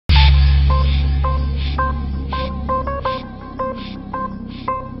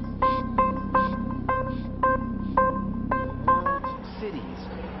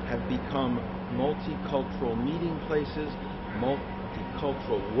places,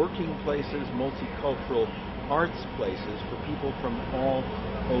 multicultural working places, multicultural arts places for people from all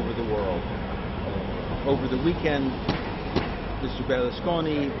over the world. Over the weekend, Mr.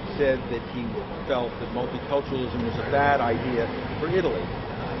 Berlusconi said that he felt that multiculturalism was a bad idea for Italy.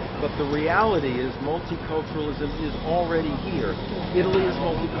 But the reality is multiculturalism is already here. Italy is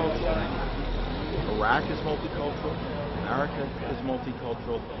multicultural. Iraq is multicultural. America is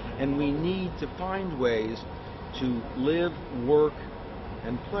multicultural. And we need to find ways to live, work,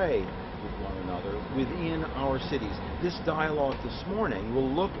 and play with one another within our cities. This dialogue this morning will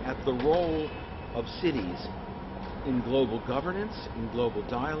look at the role of cities in global governance, in global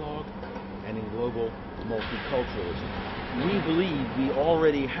dialogue, and in global multiculturalism. We believe we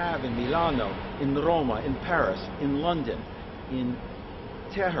already have in Milano, in Roma, in Paris, in London, in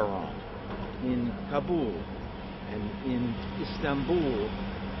Tehran, in Kabul, and in Istanbul,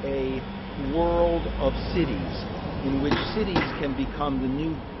 a world of cities in which cities can become the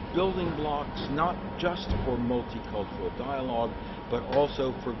new building blocks, not just for multicultural dialogue, but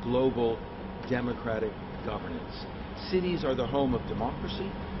also for global democratic governance. Cities are the home of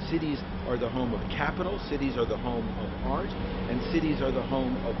democracy, cities are the home of capital, cities are the home of art, and cities are the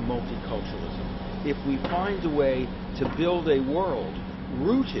home of multiculturalism. If we find a way to build a world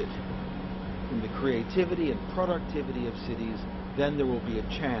rooted in the creativity and productivity of cities, then there will be a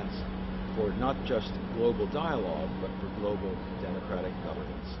chance for not just global dialogue, but for global democratic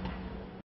governance.